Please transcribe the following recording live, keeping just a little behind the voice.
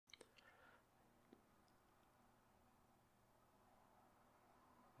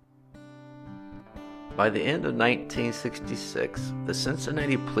By the end of 1966, the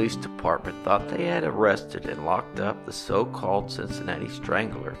Cincinnati Police Department thought they had arrested and locked up the so-called Cincinnati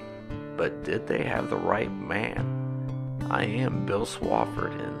Strangler. But did they have the right man? I am Bill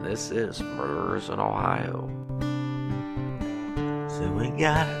Swafford, and this is Murderers in Ohio. So we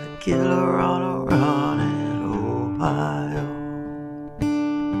got the killer on a run in Ohio.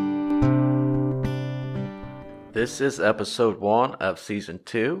 This is episode 1 of season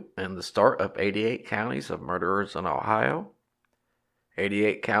 2 and the start of 88 Counties of Murderers in Ohio.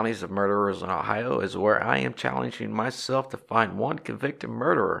 88 Counties of Murderers in Ohio is where I am challenging myself to find one convicted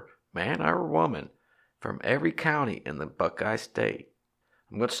murderer, man or woman, from every county in the Buckeye State.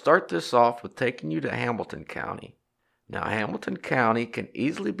 I'm going to start this off with taking you to Hamilton County. Now, Hamilton County can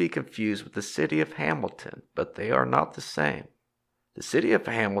easily be confused with the city of Hamilton, but they are not the same. The city of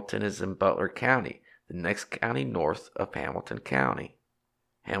Hamilton is in Butler County, the next county north of Hamilton County.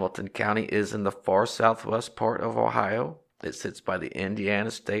 Hamilton County is in the far southwest part of Ohio. It sits by the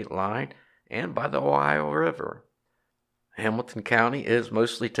Indiana state line and by the Ohio River. Hamilton County is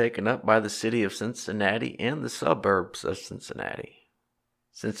mostly taken up by the city of Cincinnati and the suburbs of Cincinnati.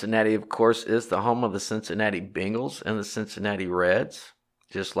 Cincinnati, of course, is the home of the Cincinnati Bengals and the Cincinnati Reds.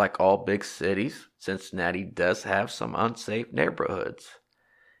 Just like all big cities, Cincinnati does have some unsafe neighborhoods.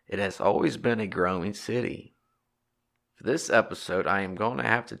 It has always been a growing city. For this episode, I am going to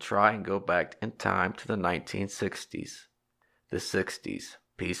have to try and go back in time to the 1960s. The 60s,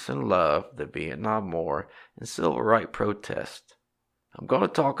 peace and love, the Vietnam War, and civil rights protests. I'm going to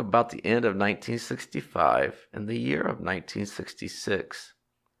talk about the end of 1965 and the year of 1966.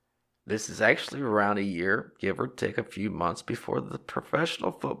 This is actually around a year, give or take a few months, before the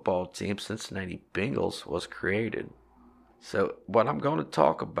professional football team Cincinnati Bengals was created. So what I'm going to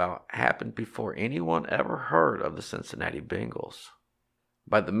talk about happened before anyone ever heard of the Cincinnati Bengals.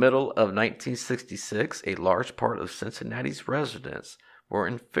 By the middle of 1966, a large part of Cincinnati's residents were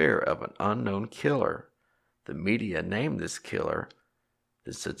in fear of an unknown killer. The media named this killer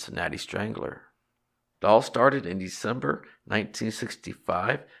the Cincinnati Strangler. It all started in December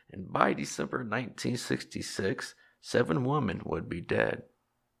 1965, and by December 1966, 7 women would be dead.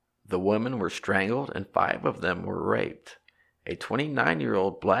 The women were strangled and 5 of them were raped. A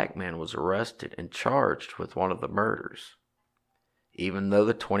 29-year-old black man was arrested and charged with one of the murders. Even though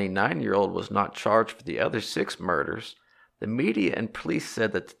the 29-year-old was not charged for the other 6 murders, the media and police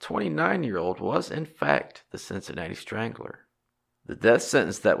said that the 29-year-old was in fact the Cincinnati Strangler. The death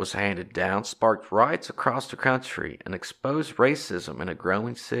sentence that was handed down sparked riots across the country and exposed racism in a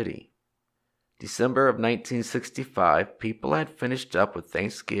growing city. December of 1965, people had finished up with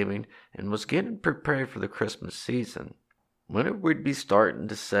Thanksgiving and was getting prepared for the Christmas season. Winter would be starting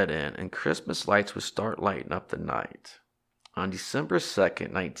to set in and Christmas lights would start lighting up the night. On December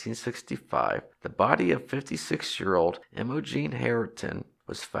 2nd, 1965, the body of 56-year-old Imogen Harrington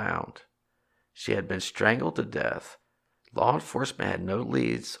was found. She had been strangled to death. Law enforcement had no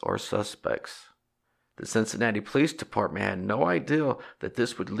leads or suspects. The Cincinnati Police Department had no idea that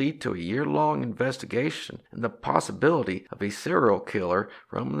this would lead to a year-long investigation and the possibility of a serial killer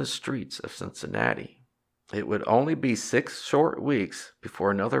roaming the streets of Cincinnati. It would only be 6 short weeks before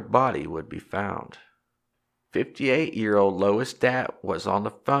another body would be found. 58-year-old Lois Datt was on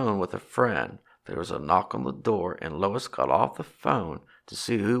the phone with a friend. There was a knock on the door and Lois got off the phone to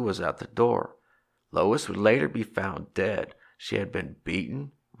see who was at the door. Lois would later be found dead. She had been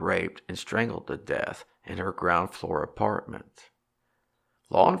beaten, raped, and strangled to death in her ground floor apartment.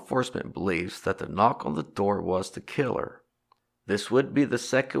 Law enforcement believes that the knock on the door was the killer. This would be the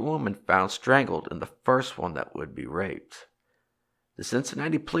second woman found strangled and the first one that would be raped. The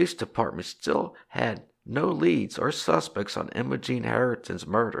Cincinnati Police Department still had no leads or suspects on Imogen Harrington's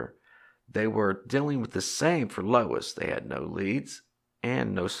murder. They were dealing with the same for Lois. They had no leads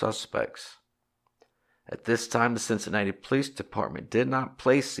and no suspects. At this time, the Cincinnati Police Department did not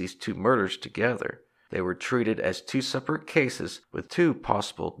place these 2 murders together. They were treated as 2 separate cases with 2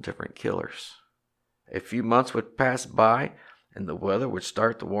 possible different killers. A few months would pass by and the weather would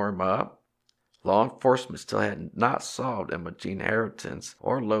start to warm up. Law enforcement still had not solved Imogen Harrington's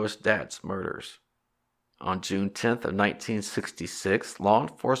or Lois Datt's murders. On June 10th of 1966, law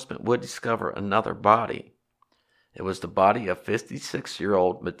enforcement would discover another body. It was the body of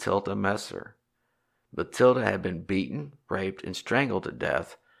 56-year-old Matilda Messer. Matilda had been beaten, raped, and strangled to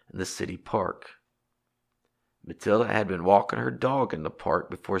death in the city park. Matilda had been walking her dog in the park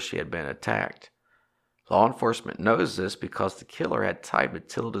before she had been attacked. Law enforcement knows this because the killer had tied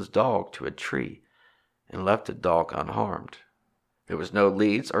Matilda's dog to a tree and left the dog unharmed. There was no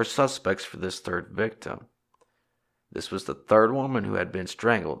leads or suspects for this third victim. This was the third woman who had been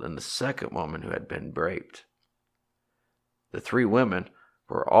strangled and the second woman who had been raped. The 3 women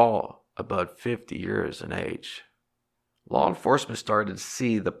were all about 50 years in age. Law enforcement started to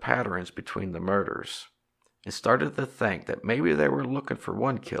see the patterns between the murders and started to think that maybe they were looking for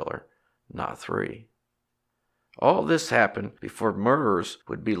one killer, not 3. All this happened before murderers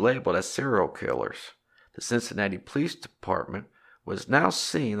would be labeled as serial killers. The Cincinnati Police Department was now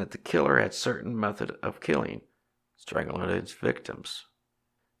seeing that the killer had certain method of killing, strangling his victims.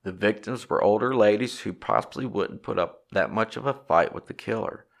 The victims were older ladies who possibly wouldn't put up that much of a fight with the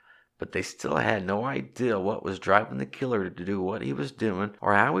killer, but they still had no idea what was driving the killer to do what he was doing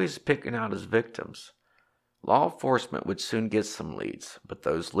or how he was picking out his victims. Law enforcement would soon get some leads, but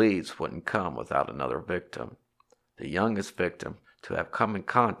those leads wouldn't come without another victim, the youngest victim to have come in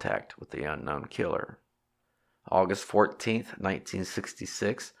contact with the unknown killer. August 14,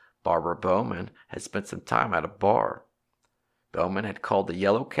 1966, Barbara Bowman had spent some time at a bar. Bowman had called the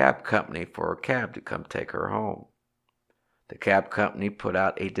Yellow Cab Company for a cab to come take her home. The cab company put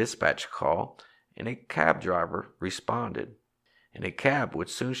out a dispatch call, and a cab driver responded, and a cab would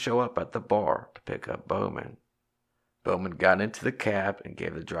soon show up at the bar to pick up Bowman. Bowman got into the cab and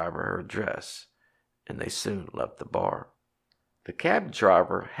gave the driver her address, and they soon left the bar. The cab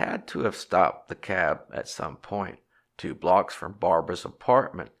driver had to have stopped the cab at some point. 2 blocks from Barbara's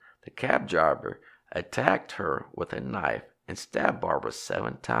apartment, the cab driver attacked her with a knife and stabbed Barbara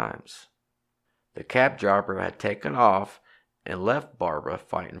 7 times. The cab driver had taken off and left Barbara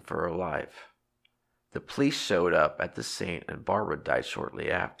fighting for her life. The police showed up at the scene and Barbara died shortly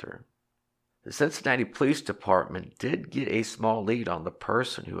after. The Cincinnati Police Department did get a small lead on the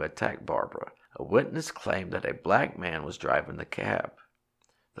person who attacked Barbara. A witness claimed that a black man was driving the cab.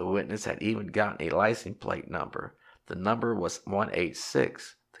 The witness had even gotten a license plate number. The number was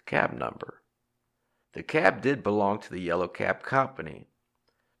 186, the cab number. The cab did belong to the Yellow Cab Company,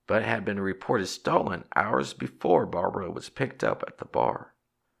 but had been reported stolen hours before Barbara was picked up at the bar.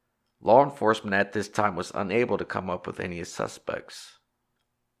 Law enforcement at this time was unable to come up with any suspects.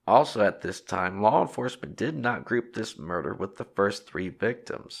 Also at this time, law enforcement did not group this murder with the first 3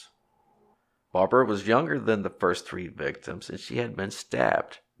 victims. Barbara was younger than the first 3 victims, and she had been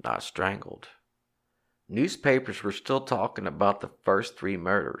stabbed, not strangled. Newspapers were still talking about the first 3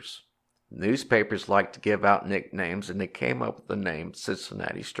 murders. Newspapers liked to give out nicknames, and they came up with the name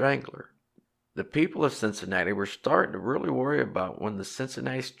Cincinnati Strangler. The people of Cincinnati were starting to really worry about when the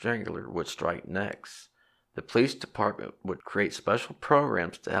Cincinnati Strangler would strike next. The police department would create special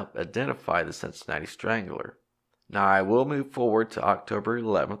programs to help identify the Cincinnati Strangler. Now I will move forward to October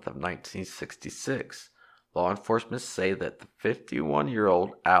 11th of 1966. Law enforcement say that the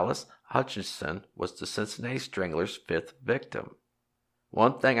 51-year-old Alice Hutchinson was the Cincinnati Strangler's 5th victim.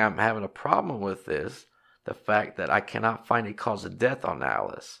 One thing I'm having a problem with is the fact that I cannot find a cause of death on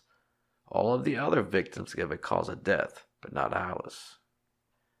Alice. All of the other victims give a cause of death, but not Alice.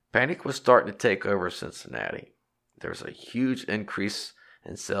 Panic was starting to take over Cincinnati. There was a huge increase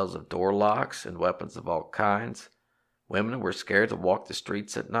in sales of door locks and weapons of all kinds. Women were scared to walk the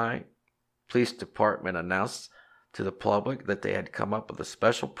streets at night. Police department announced to the public that they had come up with a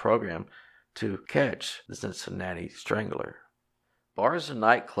special program to catch the Cincinnati Strangler. Bars and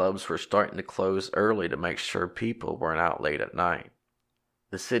nightclubs were starting to close early to make sure people weren't out late at night.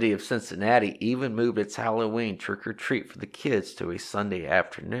 The city of Cincinnati even moved its Halloween trick-or-treat for the kids to a Sunday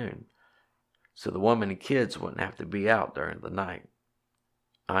afternoon, so the women and kids wouldn't have to be out during the night.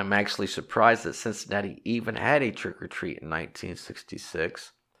 I'm actually surprised that Cincinnati even had a trick-or-treat in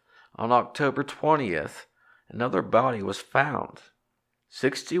 1966. On October 20th, another body was found.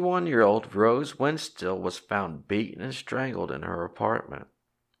 61-year-old Rose Winstill was found beaten and strangled in her apartment.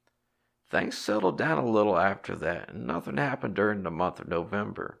 Things settled down a little after that, and nothing happened during the month of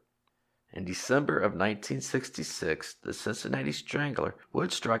November. In December of 1966, the Cincinnati Strangler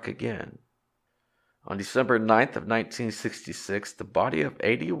would strike again. On December 9th of 1966, the body of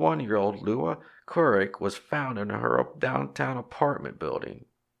 81-year-old Lula Couric was found in her downtown apartment building.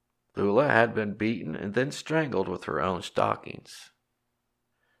 Lula had been beaten and then strangled with her own stockings.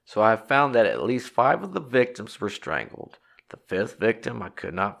 So I have found that at least 5 of the victims were strangled. The 5th victim I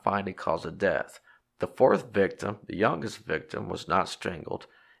could not find a cause of death. The 4th victim, the youngest victim, was not strangled.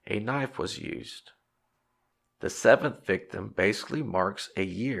 A knife was used. The 7th victim basically marks a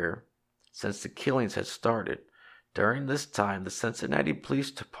year since the killings had started. During this time, the Cincinnati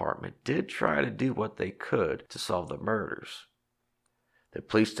Police Department did try to do what they could to solve the murders. The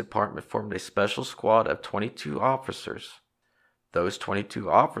police department formed a special squad of 22 officers. Those 22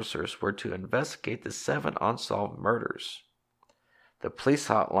 officers were to investigate the 7 unsolved murders. The police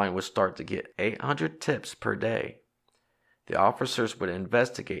hotline would start to get 800 tips per day. the officers would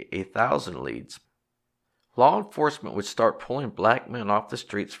investigate 1,000 leads. Law enforcement would start pulling black men off the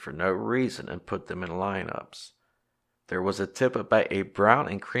streets for no reason and put them in lineups. There was a tip about a brown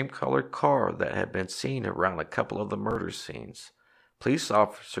and cream-colored car that had been seen around a couple of the murder scenes. Police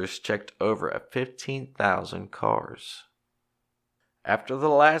officers checked over 15,000 cars. After the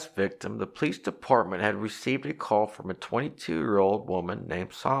last victim, the police department had received a call from a 22-year-old woman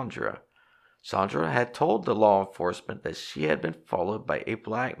named Sandra. Sandra had told the law enforcement that she had been followed by a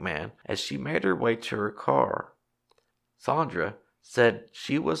black man as she made her way to her car. Sandra said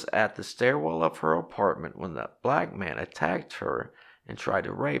she was at the stairwell of her apartment when the black man attacked her and tried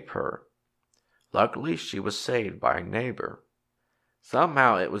to rape her. Luckily, she was saved by a neighbor.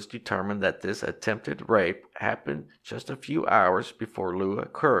 Somehow it was determined that this attempted rape happened just a few hours before Lua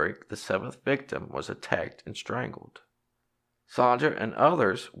Courig, the 7th victim, was attacked and strangled. Sandra and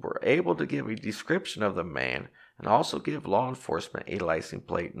others were able to give a description of the man and also give law enforcement a license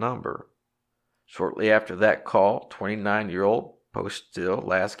plate number. Shortly after that call, 29-year-old Postil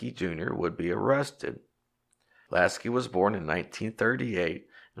Lasky Jr. would be arrested. Lasky was born in 1938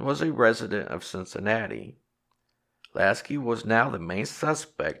 and was a resident of Cincinnati. Lasky was now the main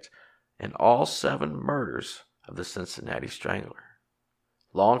suspect in all 7 murders of the Cincinnati Strangler.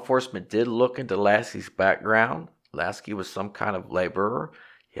 Law enforcement did look into Lasky's background. Lasky was some kind of laborer.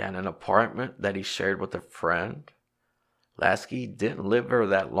 He had an apartment that he shared with a friend. Lasky didn't live there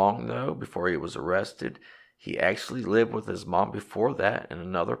that long, though, before he was arrested. He actually lived with his mom before that in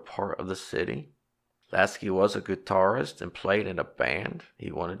another part of the city. Lasky was a guitarist and played in a band. He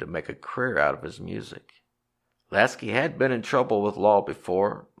wanted to make a career out of his music. Lasky had been in trouble with law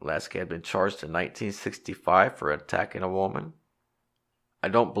before. Lasky had been charged in 1965 for attacking a woman. I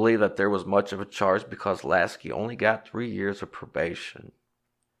don't believe that there was much of a charge because Lasky only got 3 years of probation.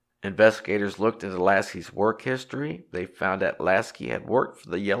 Investigators looked into Lasky's work history. They found that Lasky had worked for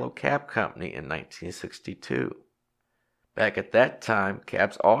the Yellow Cab Company in 1962. Back at that time,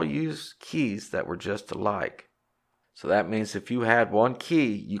 cabs all used keys that were just alike. So that means if you had one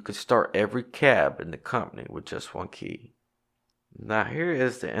key, you could start every cab in the company with just one key. Now here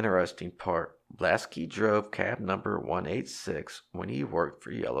is the interesting part. Lasky drove cab number 186 when he worked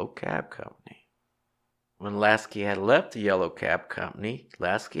for Yellow Cab Company. When Lasky had left the Yellow Cab Company,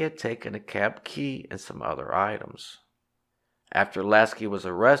 Lasky had taken a cab key and some other items. After Lasky was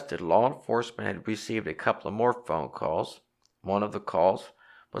arrested, law enforcement had received a couple of more phone calls. One of the calls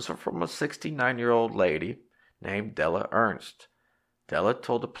was from a 69-year-old lady named Della Ernst. Della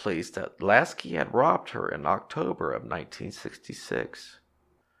told the police that Lasky had robbed her in October of 1966.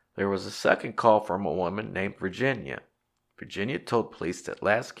 There was a second call from a woman named Virginia. Virginia told police that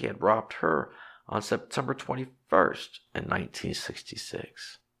Lasky had robbed her on September 21st in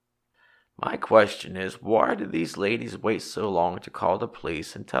 1966. My question is, why did these ladies wait so long to call the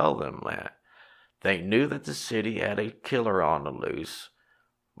police and tell them that? They knew that the city had a killer on the loose.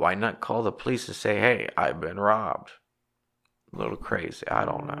 Why not call the police and say, hey, I've been robbed? A little crazy, I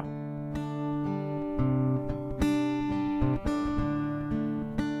don't know.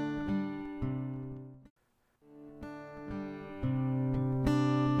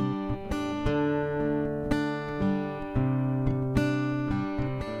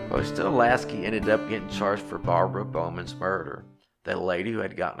 Postil Lasky ended up getting charged for Barbara Bowman's murder, that lady who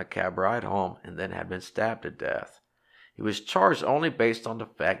had gotten a cab ride home and then had been stabbed to death. He was charged only based on the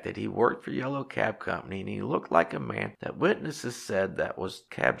fact that he worked for Yellow Cab Company and he looked like a man that witnesses said that was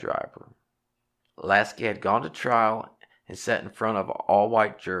the cab driver. Lasky had gone to trial and sat in front of an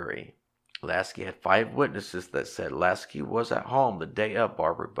all-white jury. Lasky had 5 witnesses that said Lasky was at home the day of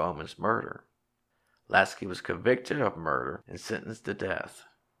Barbara Bowman's murder. Lasky was convicted of murder and sentenced to death.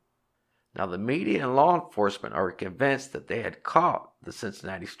 Now the media and law enforcement are convinced that they had caught the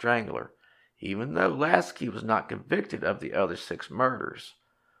Cincinnati Strangler, even though Lasky was not convicted of the other 6 murders.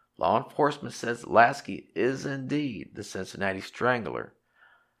 Law enforcement says Lasky is indeed the Cincinnati Strangler.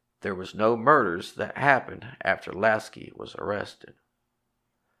 There was no murders that happened after Lasky was arrested.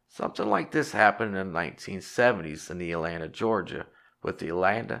 Something like this happened in the 1970s in the Atlanta, Georgia, with the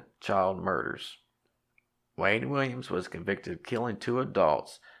Atlanta child murders. Wayne Williams was convicted of killing 2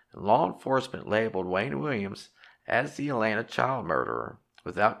 adults, and law enforcement labeled Wayne Williams as the Atlanta child murderer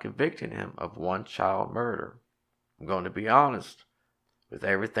without convicting him of 1 child murder. I'm going to be honest. With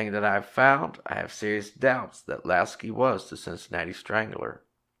everything that I've found, I have serious doubts that Lasky was the Cincinnati Strangler.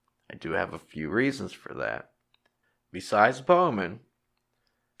 I do have a few reasons for that. Besides Bowman,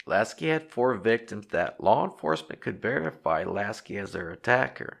 Lasky had 4 victims that law enforcement could verify Lasky as their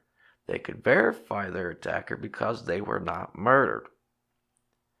attacker. They could verify their attacker because they were not murdered.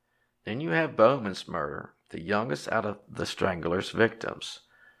 Then you have Bowman's murder. the youngest out of the Strangler's victims.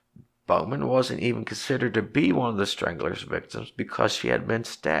 Bowman wasn't even considered to be one of the Strangler's victims because she had been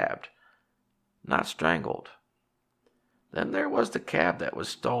stabbed, not strangled. Then there was the cab that was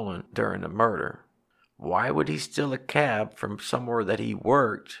stolen during the murder. Why would he steal a cab from somewhere that he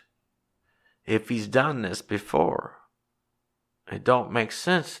worked if he's done this before? It don't make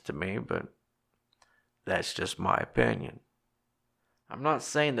sense to me, but that's just my opinion. I'm not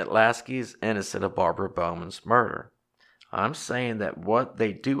saying that Lasky is innocent of Barbara Bowman's murder. I'm saying that what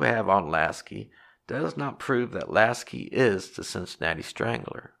they do have on Lasky does not prove that Lasky is the Cincinnati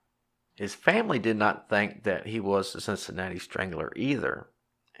Strangler. His family did not think that he was the Cincinnati Strangler either.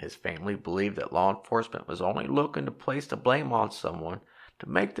 His family believed that law enforcement was only looking to place the blame on someone to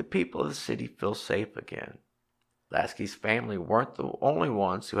make the people of the city feel safe again. Lasky's family weren't the only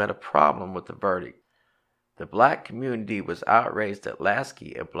ones who had a problem with the verdict. The black community was outraged that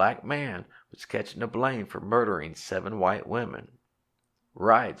Lasky, a black man, was catching the blame for murdering 7 white women.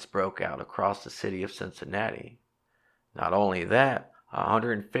 Riots broke out across the city of Cincinnati. Not only that,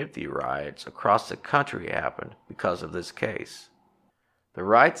 150 riots across the country happened because of this case. The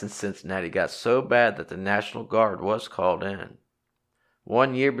riots in Cincinnati got so bad that the National Guard was called in.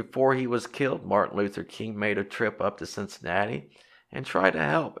 1 year before he was killed, Martin Luther King made a trip up to Cincinnati and tried to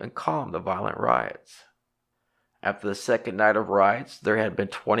help and calm the violent riots. After the second night of riots, there had been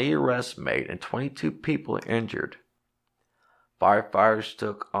 20 arrests made and 22 people injured. Firefighters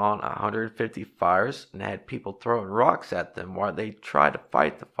took on 150 fires and had people throwing rocks at them while they tried to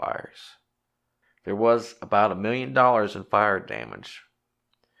fight the fires. There was about $1 million in fire damage.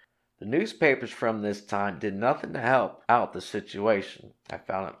 The newspapers from this time did nothing to help out the situation. I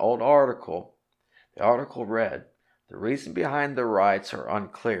found an old article. The article read, "The reason behind the riots are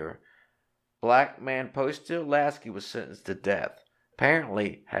unclear. Black man Posteel Lasky was sentenced to death.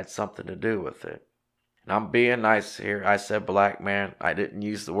 Apparently had something to do with it." And I'm being nice here. I said black man. I didn't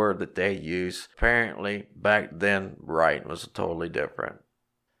use the word that they use. Apparently, back then, right was totally different.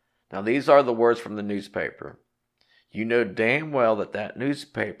 Now, these are the words from the newspaper. You know damn well that that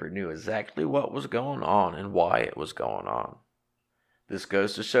newspaper knew exactly what was going on and why it was going on. This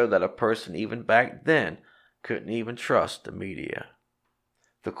goes to show that a person even back then couldn't even trust the media.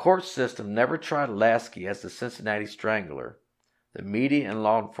 The court system never tried Lasky as the Cincinnati Strangler. The media and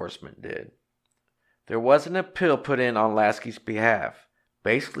law enforcement did. There was an appeal put in on Lasky's behalf,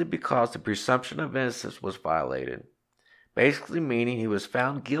 basically because the presumption of innocence was violated, basically meaning he was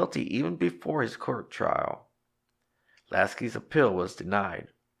found guilty even before his court trial. Lasky's appeal was denied.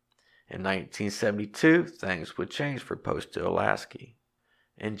 In 1972, things would change for Posteel Lasky.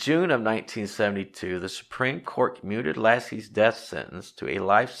 In June of 1972, the Supreme Court commuted Lasky's death sentence to a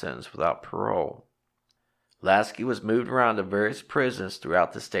life sentence without parole. Lasky was moved around to various prisons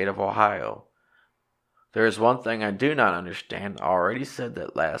throughout the state of Ohio. There is one thing I do not understand. I already said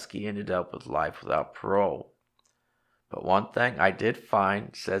that Lasky ended up with life without parole. But one thing I did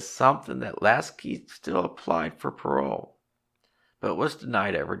find says something that Lasky still applied for parole, but was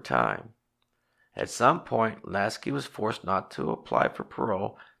denied every time. At some point, Lasky was forced not to apply for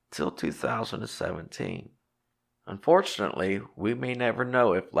parole till 2017. Unfortunately, we may never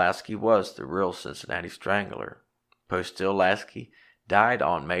know if Lasky was the real Cincinnati Strangler. Posteel Lasky died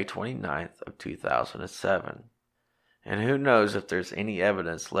on May 29th of 2007. And who knows if there's any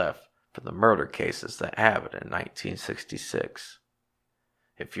evidence left for the murder cases that happened in 1966.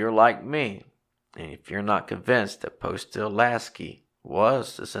 If you're like me, and if you're not convinced that Posteel Lasky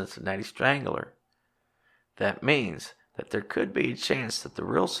was the Cincinnati Strangler, that means that there could be a chance that the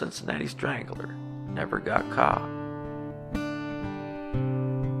real Cincinnati Strangler never got caught.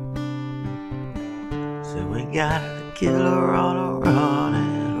 So we got a killer on a run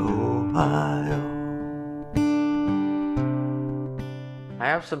in Ohio. I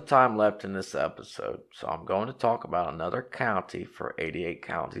have some time left in this episode, so I'm going to talk about another county for 88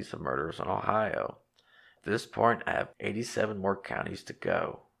 counties of murders in Ohio. At this point, I have 87 more counties to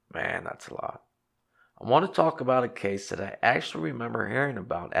go. Man, that's a lot. I want to talk about a case that I actually remember hearing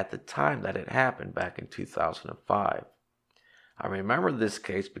about at the time that it happened back in 2005. I remember this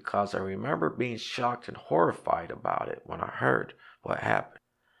case because I remember being shocked and horrified about it when I heard what happened.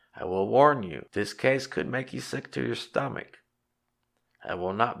 I will warn you, this case could make you sick to your stomach. I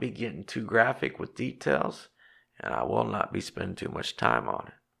will not be getting too graphic with details, and I will not be spending too much time on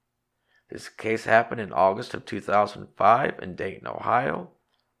it. This case happened in August of 2005 in Dayton, Ohio,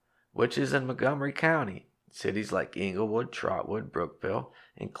 which is in Montgomery County. Cities like Englewood, Trotwood, Brookville,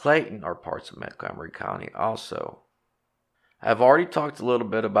 and Clayton are parts of Montgomery County also. I have already talked a little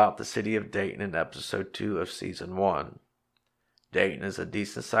bit about the city of Dayton in episode 2 of season 1. Dayton is a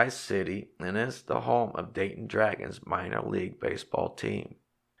decent-sized city and is the home of Dayton Dragons minor league baseball team.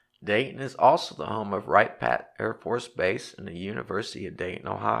 Dayton is also the home of Wright-Patt Air Force Base and the University of Dayton,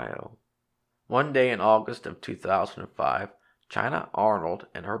 Ohio. One day in August of 2005, China Arnold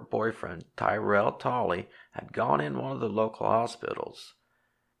and her boyfriend Tyrell Tolley had gone in one of the local hospitals.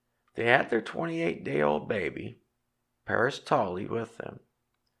 They had their 28-day-old baby, Paris Tolley, with them.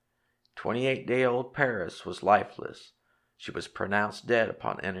 28-day-old Paris was lifeless. She was pronounced dead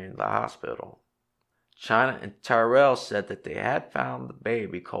upon entering the hospital. China and Tyrell said that they had found the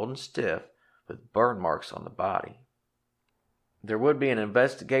baby cold and stiff with burn marks on the body. There would be an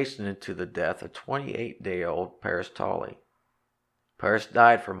investigation into the death of 28-day-old Paris Tolley. Paris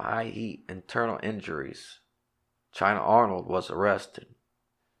died from high heat and internal injuries. China Arnold was arrested.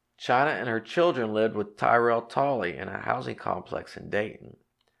 China and her children lived with Tyrell Tolley in a housing complex in Dayton.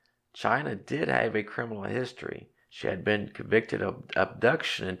 China did have a criminal history. She had been convicted of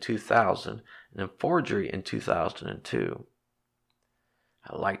abduction in 2000 and forgery in 2002.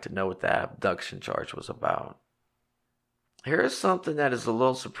 I'd like to know what that abduction charge was about. Here is something that is a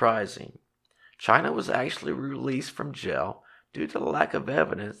little surprising. China was actually released from jail due to the lack of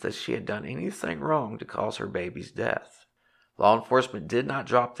evidence that she had done anything wrong to cause her baby's death. Law enforcement did not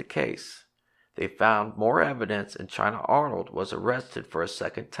drop the case. They found more evidence and China Arnold was arrested for a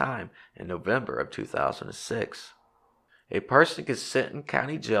second time in November of 2006. A person can sit in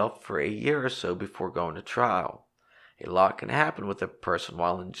county jail for a year or so before going to trial. A lot can happen with a person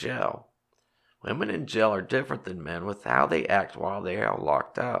while in jail. Women in jail are different than men with how they act while they are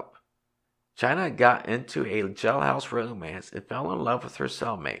locked up. China got into a jailhouse romance and fell in love with her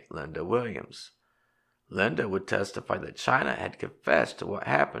cellmate, Linda Williams. Linda would testify that China had confessed to what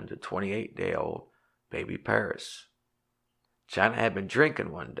happened to 28-day-old baby Paris. China had been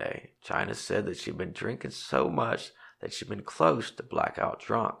drinking one day. China said that she'd been drinking so much that she'd been close to blackout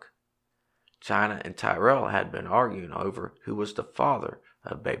drunk. China and Tyrell had been arguing over who was the father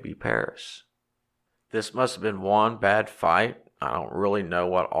of baby Paris. This must have been one bad fight. I don't really know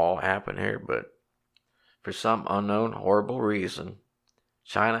what all happened here, but for some unknown horrible reason,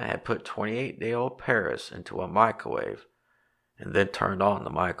 China had put 28-day-old Paris into a microwave and then turned on the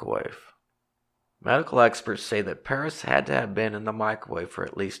microwave. Medical experts say that Paris had to have been in the microwave for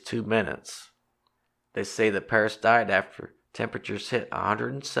at least 2 minutes. They say that Paris died after temperatures hit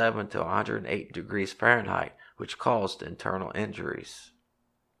 107 to 108 degrees Fahrenheit, which caused internal injuries.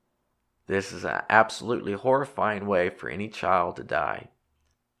 This is an absolutely horrifying way for any child to die.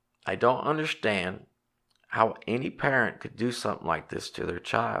 I don't understand how any parent could do something like this to their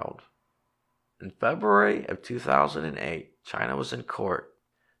child. In February of 2008, China was in court.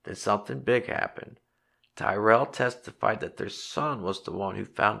 Then something big happened. Tyrell testified that their son was the one who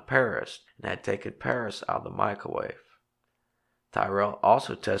found Paris and had taken Paris out of the microwave. Tyrell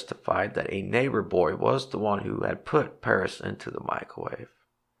also testified that a neighbor boy was the one who had put Paris into the microwave.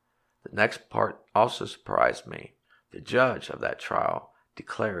 The next part also surprised me. The judge of that trial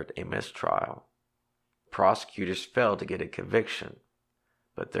declared a mistrial. Prosecutors failed to get a conviction,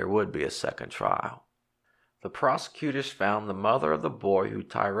 but there would be a second trial. The prosecutors found the mother of the boy who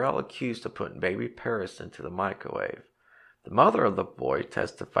Tyrell accused of putting baby Paris into the microwave. The mother of the boy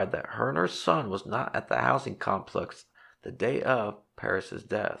testified that her and her son was not at the housing complex the day of Paris's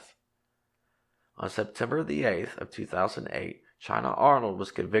death. On September the 8th of 2008, China Arnold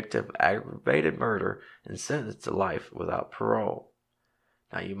was convicted of aggravated murder and sentenced to life without parole.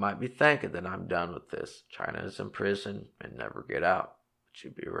 Now you might be thinking that I'm done with this. China is in prison and never get out. But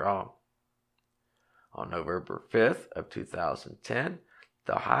you'd be wrong. On November 5th of 2010,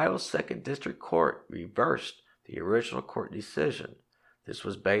 the Ohio 2nd District Court reversed the original court decision. This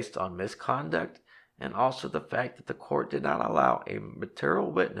was based on misconduct and also the fact that the court did not allow a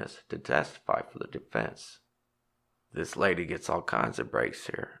material witness to testify for the defense. This lady gets all kinds of breaks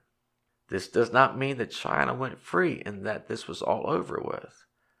here. This does not mean that China went free and that this was all over with.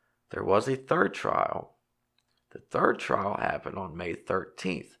 There was a third trial. The third trial happened on May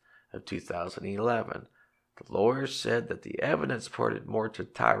 13th of 2011. The lawyers said that the evidence pointed more to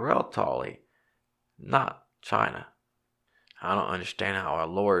Tyrell Tolley, not China. I don't understand how a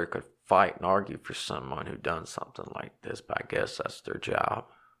lawyer could fight and argue for someone who done something like this, but I guess that's their job.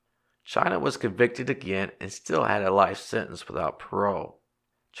 China was convicted again and still had a life sentence without parole.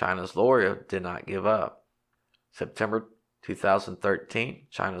 China's lawyer did not give up. September 2013,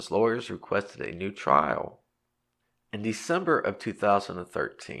 China's lawyers requested a new trial. In December of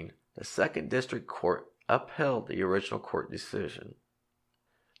 2013, the 2nd District Court upheld the original court decision.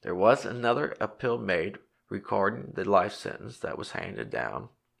 There was another appeal made regarding the life sentence that was handed down.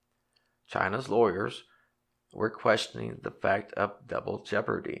 China's lawyers were questioning the fact of double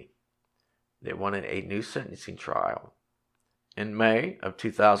jeopardy. They wanted a new sentencing trial. In May of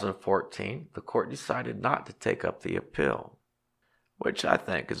 2014, the court decided not to take up the appeal, which I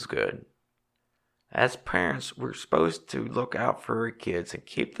think is good. As parents, we're supposed to look out for our kids and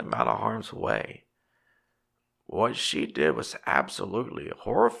keep them out of harm's way. What she did was absolutely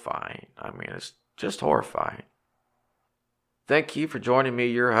horrifying. I mean, it's just horrifying. Thank you for joining me,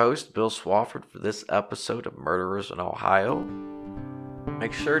 your host, Bill Swafford, for this episode of Murderers in Ohio.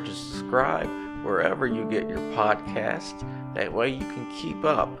 Make sure to subscribe wherever you get your podcast. That way you can keep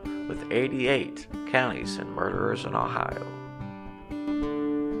up with 88 counties and murderers in Ohio.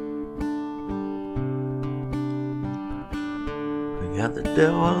 We got the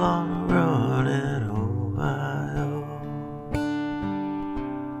devil on the run in Ohio.